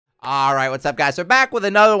All right, what's up, guys? So back with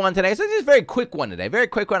another one today. So this is a very quick one today. Very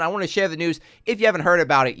quick one. I want to share the news if you haven't heard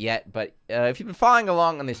about it yet. But if you've been following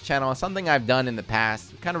along on this channel, something I've done in the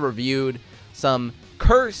past, kind of reviewed some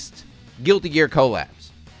cursed Guilty Gear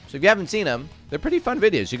collabs. So if you haven't seen them, they're pretty fun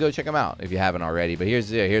videos. You go check them out if you haven't already. But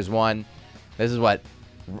here's one. This is what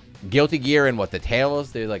Guilty Gear and what the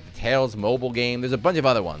Tales. There's like the Tales mobile game. There's a bunch of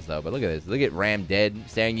other ones though. But look at this. Look at Ram Dead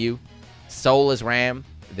staring you. Soulless Ram.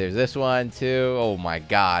 There's this one too. Oh my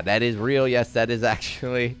god, that is real. Yes, that is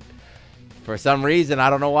actually, for some reason, I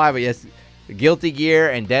don't know why, but yes, Guilty Gear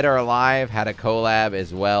and Dead or Alive had a collab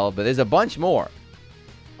as well. But there's a bunch more.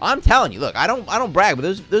 I'm telling you, look, I don't brag, but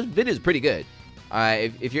those videos are pretty good.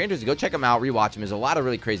 If you're interested, go check them out, rewatch them. There's a lot of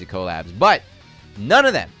really crazy collabs, but none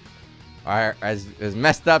of them are as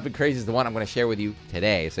messed up and crazy as the one I'm going to share with you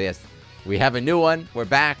today. So yes, we have a new one. We're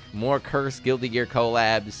back. More cursed Guilty Gear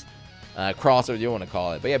collabs. Crossover, you want to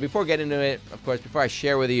call it. But yeah, before getting into it, of course, before I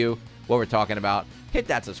share with you what we're talking about, hit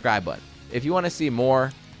that subscribe button. If you want to see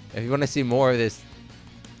more, of this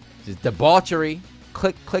debauchery,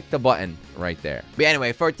 click the button right there. But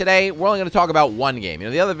anyway, for today, we're only going to talk about one game. You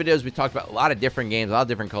know, the other videos we talked about a lot of different games, a lot of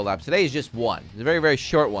different collabs. Today is just one. It's a very, very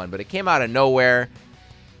short one, but it came out of nowhere.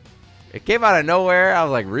 I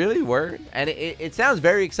was like, really? Word? And it sounds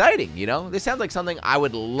very exciting, you know? This sounds like something I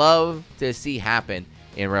would love to see happen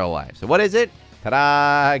in real life. So what is it?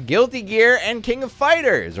 Ta-da! Guilty Gear and King of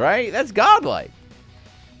Fighters, right? That's godlike,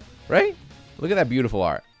 right? Look at that beautiful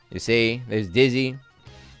art. You see, there's Dizzy,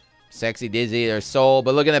 sexy Dizzy, there's Soul,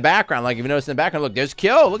 but look in the background. Like, if you notice in the background, look, there's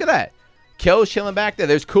Kyo. Look at that. Kyo's chilling back there.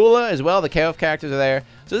 There's Kula as well. The KOF characters are there.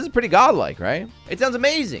 So this is pretty godlike, right? It sounds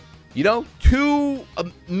amazing. You know, two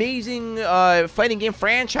amazing fighting game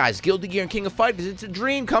franchise, Guilty Gear and King of Fighters. It's a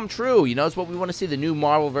dream come true. You know, it's what we want to see. The new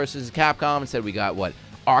Marvel versus Capcom. Instead, we got, what,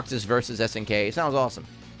 Arxis versus SNK. Sounds awesome.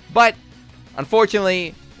 But,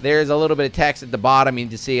 unfortunately, there's a little bit of text at the bottom you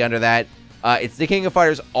need to see under that. It's the King of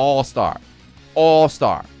Fighters All-Star.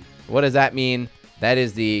 All-Star. What does that mean? That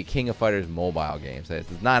is the King of Fighters mobile game. So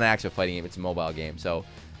it's not an actual fighting game. It's a mobile game. So,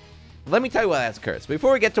 let me tell you why that's cursed.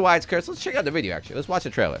 Before we get to why it's cursed, let's check out the video, actually. Let's watch the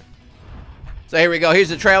trailer. So here we go. Here's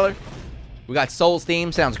the trailer. We got Soul's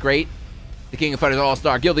theme. Sounds great. The King of Fighters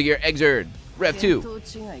All-Star. Guilty Gear Exerd. Rev 2.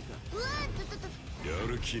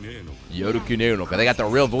 They got the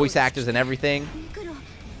real voice actors and everything.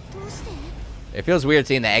 It feels weird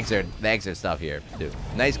seeing the Exerd stuff here, too.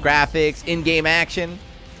 Nice graphics. In-game action.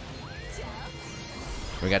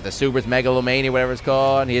 We got the Super's Megalomania, whatever it's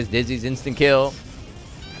called. Here's Dizzy's Instant Kill.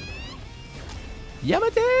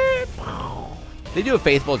 Yamate! They do a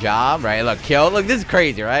faithful job, right? Look, Kyo. Look, this is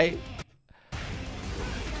crazy, right?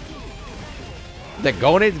 The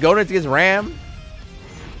Gonitz gets Ram.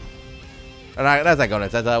 Oh, no, that's not Gonitz.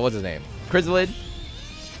 That's, what's his name? Chrysalid.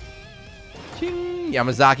 Ching.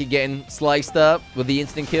 Yamazaki getting sliced up with the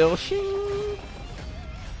instant kill. Shing.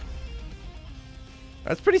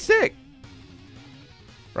 That's pretty sick.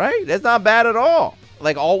 Right? That's not bad at all.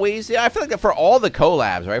 Like always, yeah, I feel like that for all the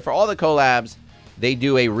collabs, right? For all the collabs, they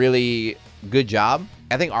do a really good job.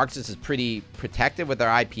 I think Arxis is pretty protective with their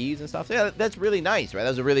IPs and stuff. So yeah, that's really nice, right? That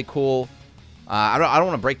was a really cool. I don't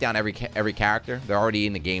want to break down every character. They're already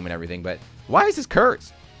in the game and everything, but why is this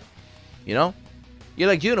cursed? You know, you're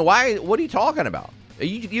like, Jiyuna, why? What are you talking about? Are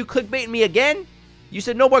you clickbaiting me again? You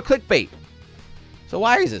said no more clickbait. So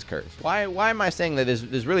why is this cursed? Why am I saying that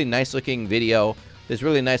this really nice looking video, this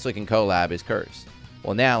really nice looking collab is cursed?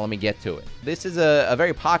 Well, now let me get to it. This is a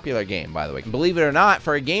very popular game, by the way. Believe it or not,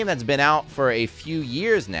 for a game that's been out for a few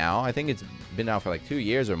years now, I think it's been out for like 2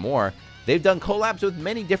 years or more, they've done collabs with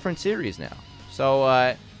many different series now.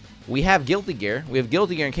 So, we have Guilty Gear. We have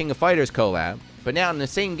Guilty Gear and King of Fighters collab. But now in the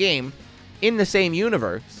same game, in the same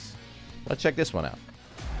universe, let's check this one out.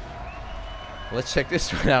 Let's check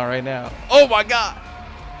this one out right now. Oh my god!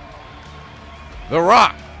 The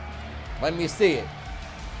Rock! Let me see it.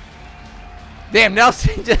 Damn,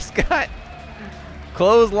 Nelson just got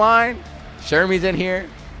clothesline. Shermie's in here.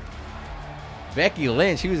 Becky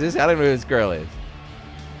Lynch. Who's this? I don't know who this girl is.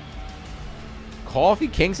 Coffee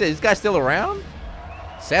Kingston. Is this guy still around?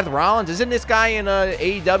 Seth Rollins. Isn't this guy in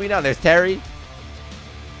AEW now? There's Terry.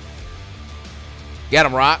 Get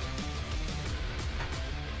him, Rock.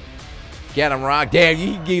 Get him, Rock. Damn,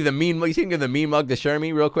 you can give the mean mug. You can give the mean mug to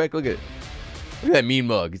Shermie real quick. Look at that mean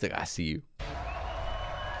mug. He's like, I see you.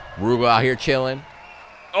 Rugal out here chilling.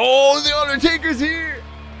 Oh, the Undertaker's here.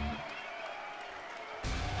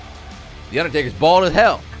 The Undertaker's bald as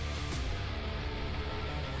hell.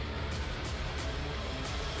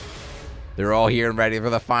 They're all here and ready for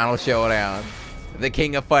the final showdown. The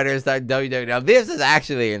King of Fighters WWE. Now, this is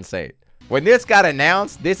actually insane. When this got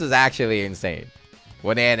announced, this is actually insane.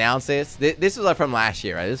 when they announced this. This was like from last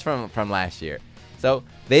year, right? This is from last year. So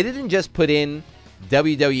they didn't just put in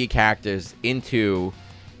WWE characters into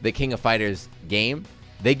the King of Fighters game.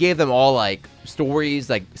 They gave them all like stories,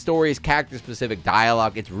 character specific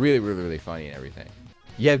dialogue. It's really, really, really funny and everything.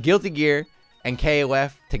 You have Guilty Gear and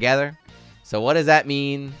KOF together. So what does that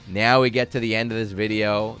mean? Now we get to the end of this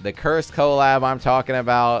video. The cursed collab I'm talking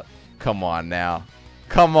about. Come on now.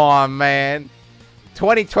 Come on, man.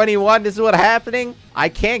 2021, this is what's happening. We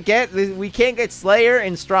can't get Slayer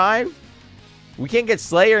and Strive. We can't get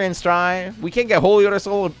Slayer and Strive. We can't get Holy Order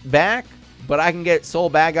Soul back. But I can get Soul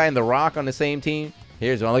Bad Guy and The Rock on the same team.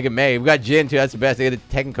 Here's one. Look at May. We got Jin too. That's the best. They get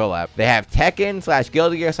the Tekken collab. They have Tekken /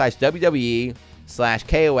 Guilty Gear / WWE /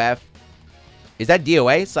 KOF. Is that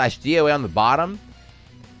DOA / DOA on the bottom?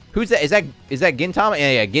 Who's that? Is that Gintama?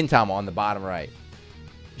 Yeah, Gintama on the bottom right.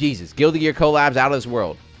 Jesus. Guilty Gear collabs out of this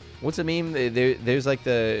world. What's the meme? There's like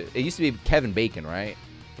it used to be Kevin Bacon, right?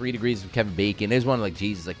 3 degrees of Kevin Bacon. There's one like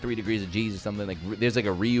Jesus, like 3 degrees of Jesus, something like. There's like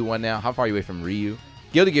a Ryu one now. How far are you away from Ryu?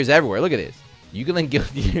 Guilty Gear's everywhere. Look at this. You can link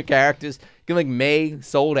Guilty Gear characters. You can link May,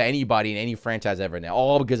 Soul to anybody in any franchise ever now.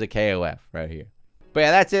 All because of KOF right here. But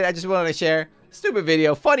yeah, that's it. I just wanted to share. Stupid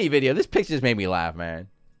video. Funny video. This picture just made me laugh, man.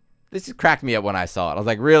 This just cracked me up when I saw it. I was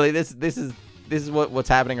like, really? This is what's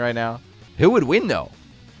happening right now? Who would win, though?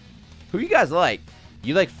 Who you guys like?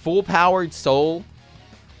 You like full-powered Soul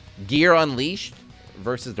Gear Unleashed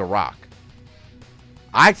versus The Rock?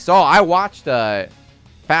 I watched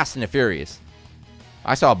Fast and the Furious.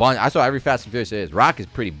 I saw a bunch. I saw every Fast and Furious there is. Rock is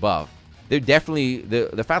pretty buff. They're definitely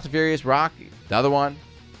the Fast and Furious Rock. The other one,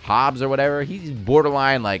 Hobbs or whatever. He's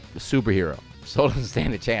borderline like a superhero. So doesn't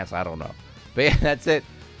stand a chance. I don't know. But yeah, that's it.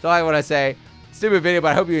 That's all I want to say. Stupid video,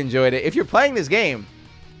 but I hope you enjoyed it. If you're playing this game,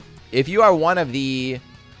 if you are one of the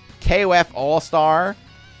KOF All-Star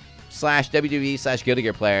 / WWE / Guilty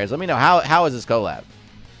Gear players, let me know how is this collab?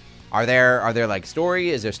 Are there like is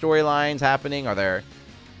there storylines happening? Are there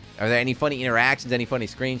any funny interactions, any funny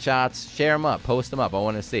screenshots? Share them up, post them up. I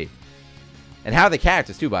want to see. And how are the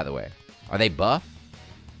characters too, by the way? Are they buff?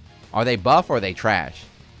 Are they buff or are they trash?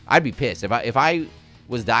 I'd be pissed if I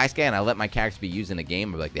was Daisuke and I let my characters be used in a game.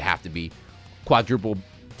 I'd be like, they have to be quadruple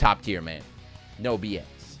top tier, man. No BS.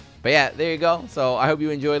 But yeah, there you go. So I hope you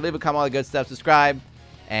enjoyed. Leave a comment, all the good stuff. Subscribe.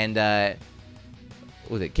 And what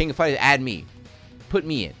was it? King of Fighters, add me. Put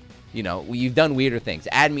me in. You know, you've done weirder things.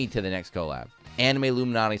 Add me to the next collab. Anime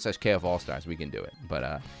Illuminati / KF All Stars. We can do it.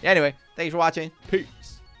 But anyway, thanks for watching.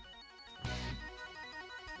 Peace.